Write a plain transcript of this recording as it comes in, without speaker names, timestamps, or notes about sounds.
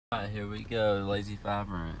Alright, here we go, Lazy 5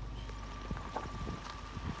 Ranch.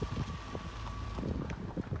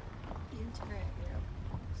 Did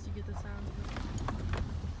you get the sounds of it?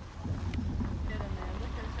 Get in there.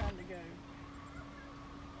 Look, they're trying to go.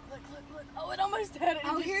 Look. Oh, it almost had it.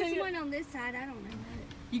 Oh, here's one on this side. I don't know that.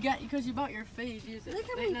 You got, because you bought your feed. Use it. Look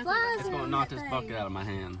how many flies It's are gonna on knock that this thing. bucket out of my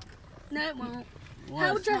hand. No, it won't. What?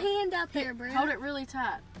 Hold your hand out there, Brett. Hold it really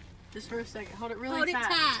tight. Just for a second. Hold it really Hold it tight.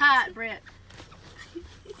 tight. Tight, Brett.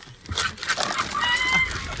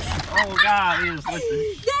 Oh God, it is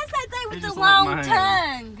lifting. That's that thing with It the just licked long my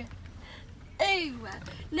hand. tongue. Ew.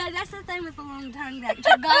 No, that's the thing with the long tongue that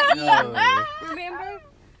got you. No, Remember?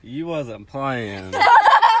 you wasn't playing.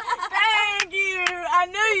 Thank you. I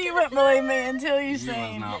knew you wouldn't believe me until you You was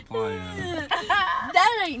seen. not playing.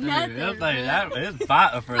 That ain't nothing. Dude, that is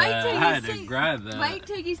fighting for Wait that. till I you had to see- grab that. Wait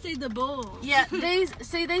till you see the bulls. Yeah,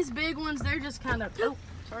 these big ones, they're just kind of. Oh,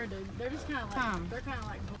 sorry, dude. They're just kind of like. They're kind of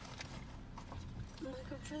like.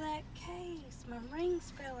 Looking for that case. My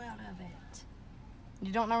rings fell out of it.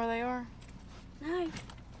 You don't know where they are? No.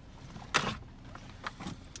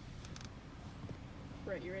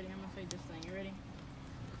 Brett, you ready? I'm gonna feed this thing. You ready?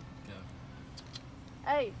 Go.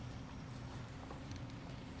 Hey.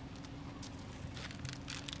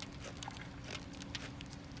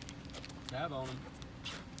 Dab on him.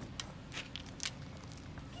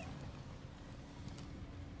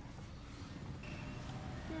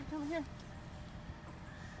 Here, come here.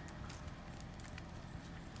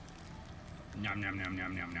 Nom nom nom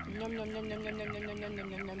nom nom nom Num num num num num num num num num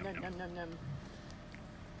num num num num num num.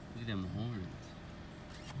 Look at them horns.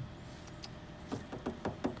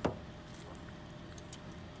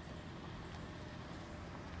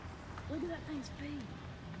 Look at that thing's feet.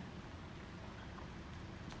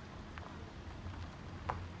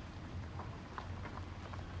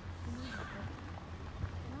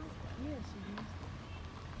 Yes, it is.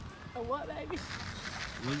 A what, baby?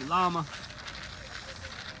 Look at Llama.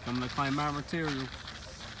 Coming to claim our materials.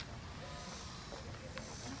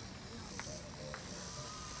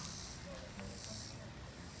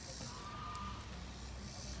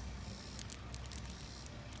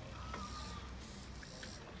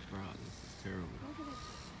 Bro, this is terrible.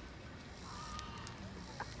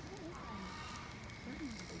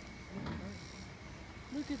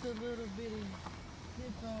 Look at the little bitty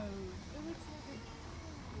hippos. It looks like a...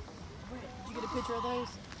 Brett, did you get a picture of those?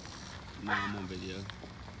 No, I'm on video.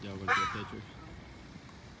 Y'all want to get pictures?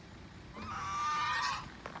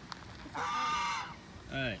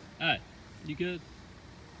 Hey, you good?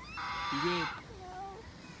 You good?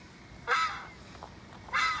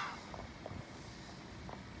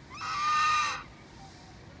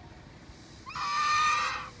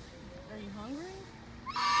 Are you hungry?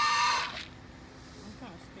 I'm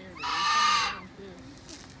kind of scared of you. Something like this.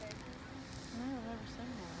 I've never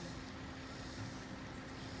seen one.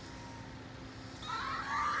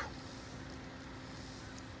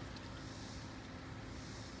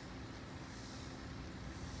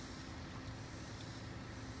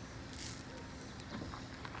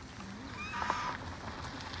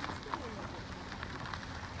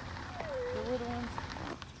 The little ones.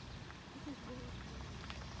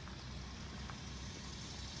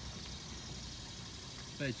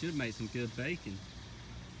 Bet you'd make some good bacon.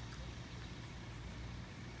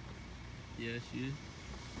 Yes, you.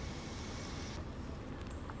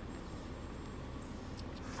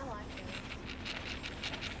 I like it.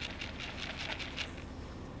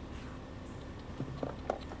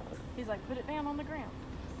 He's like, put it down on the ground.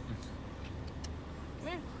 Come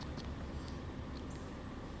here.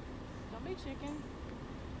 Don't be chicken.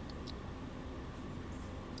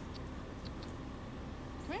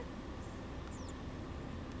 Come here.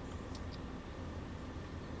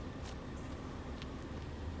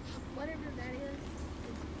 Whatever that is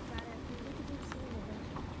right up here. Look at this little one.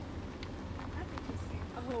 I think it's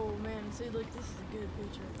scary. Oh man, see, look, this is a good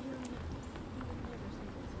picture. You would never see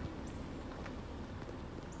this.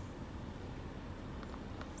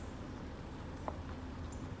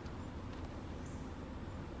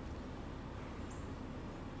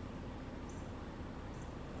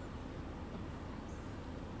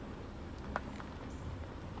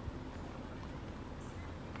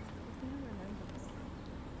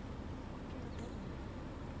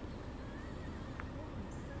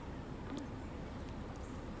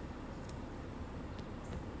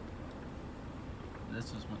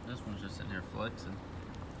 This one's just sitting here flexing.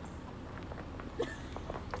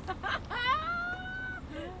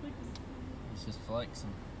 He's just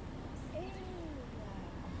flexing.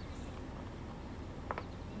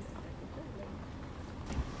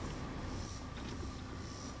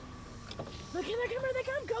 Look, here they come, here they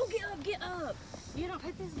come. Go, get up, get up. You don't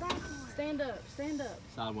put this back on. Stand up, stand up.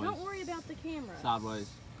 Sideways. Don't worry about the camera. Sideways.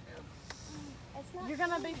 It's not You're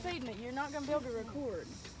gonna be cool. feeding it. You're not gonna be able to record.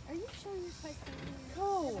 Are you sure you're supposed to do it?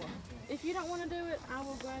 Cool. If you don't want to do it, I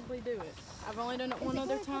will gladly do it. I've only done it one it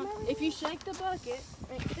other gonna come time. over If you shake the bucket,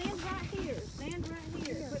 and stand right here. Stand right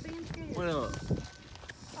here. Quit being scared. What up?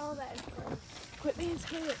 Oh, that is gross. Quit being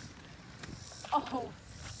scared. Oh.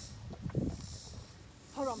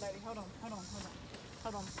 Hold on, baby. Hold on. Hold on. Hold on.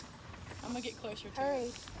 Hold on. I'm gonna get closer to Hurry.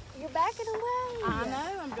 it. You're backing away. I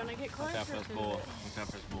know. I'm gonna get Watch closer out for this to bull. it. Watch out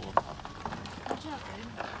for this bull. Watch out, baby.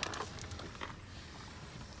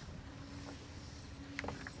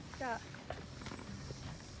 Stop.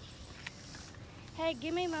 Hey,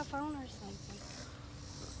 give me my phone or something.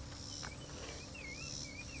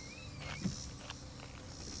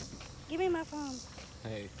 Give me my phone.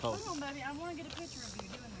 Hey, Cole. Hold on, baby. I want to get a picture of you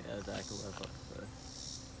doing this. Yeah, exactly what I was about to say.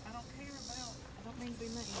 I don't care about. I don't mean to be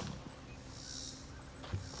mean.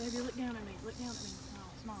 Baby, look down at me. Look down at me.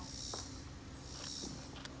 Smile.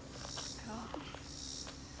 Cool.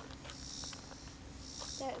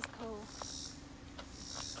 That is cool.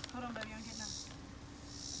 Hold on, baby. I'm getting up.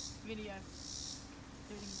 Video.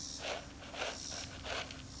 Do it again.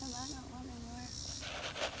 Oh, I don't want anymore.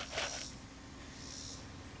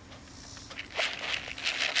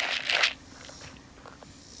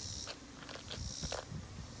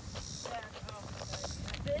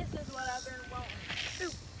 This is what I've been wanting.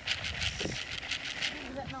 Ooh.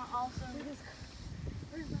 Is that not awesome?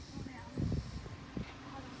 Where's my phone at?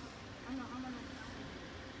 I'm not.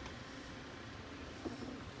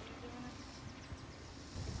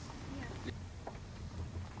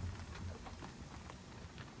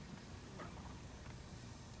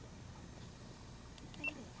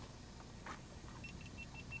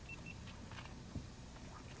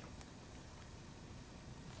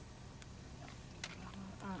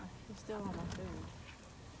 He's still on my food.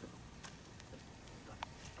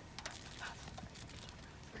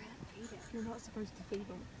 You're not supposed to feed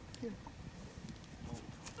him. Here.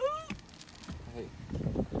 Hey.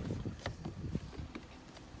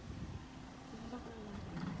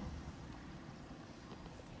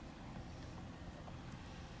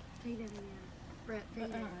 Feed it again. Brett, feed it.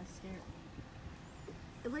 Scared.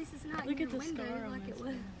 At least it's not Look in at your the window scar on like this it was.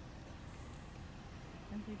 one.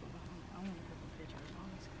 Them people behind. I want to take a picture of all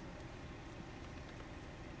this.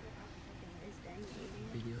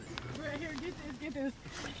 Video it. Right here, get this.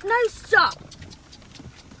 No, stop!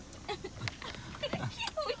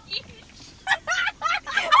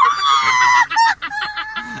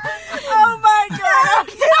 Oh my god!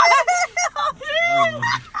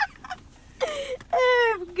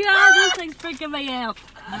 Oh god, this thing's freaking me out.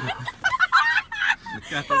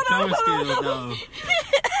 Got the toe skill though.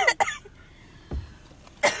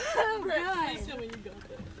 Oh god.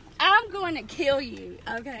 I'm going to kill you.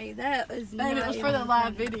 Okay, that was not And it was for the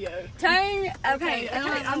live video. Turn. Okay,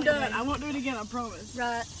 I'm done. I won't do it again, I promise.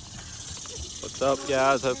 Right. What's up,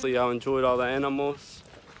 guys? Hopefully y'all enjoyed all the animals.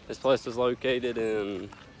 This place is located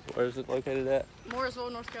in, where is it located at?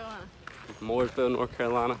 Mooresville, North Carolina. Mooresville, North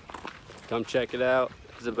Carolina. Come check it out.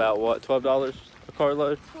 It's about what, $12 a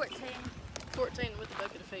carload? 14. 14 with a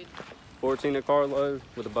bucket of feed. 14 a carload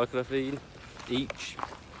with a bucket of feed each.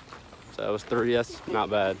 So that was 3. That's not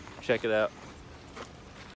bad. Check it out.